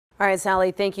All right,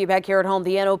 Sally, thank you. Back here at home,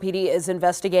 the NOPD is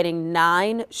investigating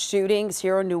 9 shootings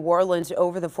here in New Orleans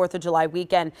over the 4th of July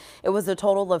weekend. It was a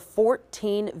total of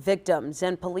 14 victims,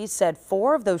 and police said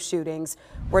 4 of those shootings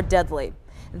were deadly.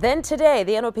 Then today,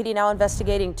 the NOPD now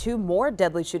investigating 2 more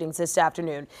deadly shootings this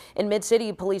afternoon. In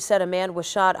Mid-City, police said a man was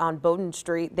shot on Bowdoin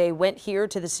Street. They went here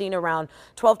to the scene around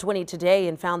 12:20 today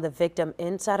and found the victim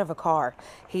inside of a car.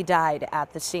 He died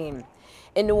at the scene.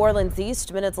 In New Orleans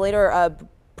East, minutes later,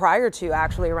 prior to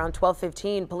actually around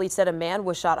 12:15, police said a man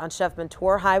was shot on Chef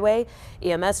Mentor Highway.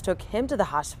 EMS took him to the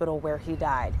hospital where he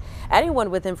died. Anyone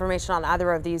with information on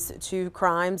either of these 2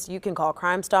 crimes, you can call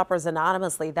Crime Stoppers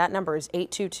anonymously. That number is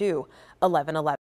 822-1111.